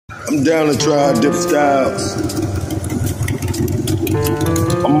I'm down to try different styles.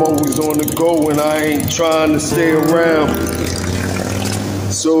 I'm always on the go and I ain't trying to stay around.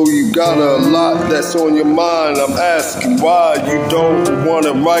 So you got a lot that's on your mind. I'm asking why you don't want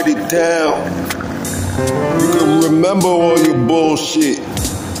to write it down. You can remember all your bullshit.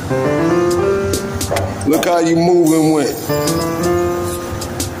 Look how you moving with.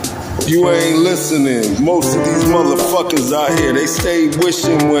 You ain't listening. Most of these motherfuckers out here, they stay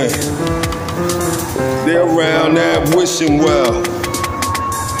wishing when they're around that wishing well.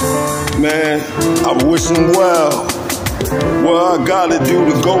 Man, I wish them well. What I gotta do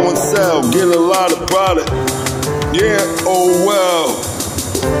to go and sell, get a lot of product. Yeah, oh well.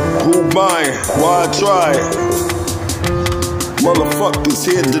 Who buying? Why try it? Motherfuckers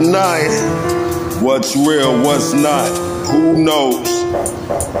here denying what's real, what's not. Who knows?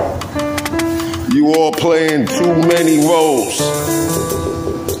 You all playing too many roles.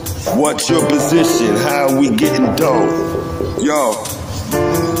 What's your position? How we getting dough? Yo,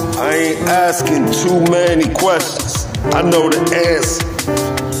 I ain't asking too many questions. I know the answer.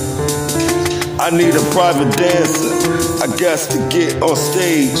 I need a private dancer, I guess, to get on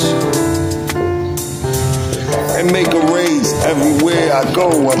stage and make a raise everywhere I go.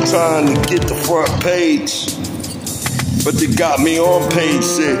 I'm trying to get the front page, but they got me on page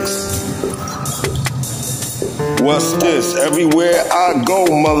 6. What's this? Everywhere I go,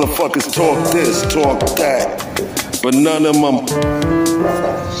 motherfuckers talk this, talk that, but none of them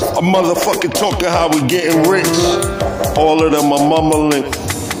a motherfucker talking how we getting rich. All of them are mumbling.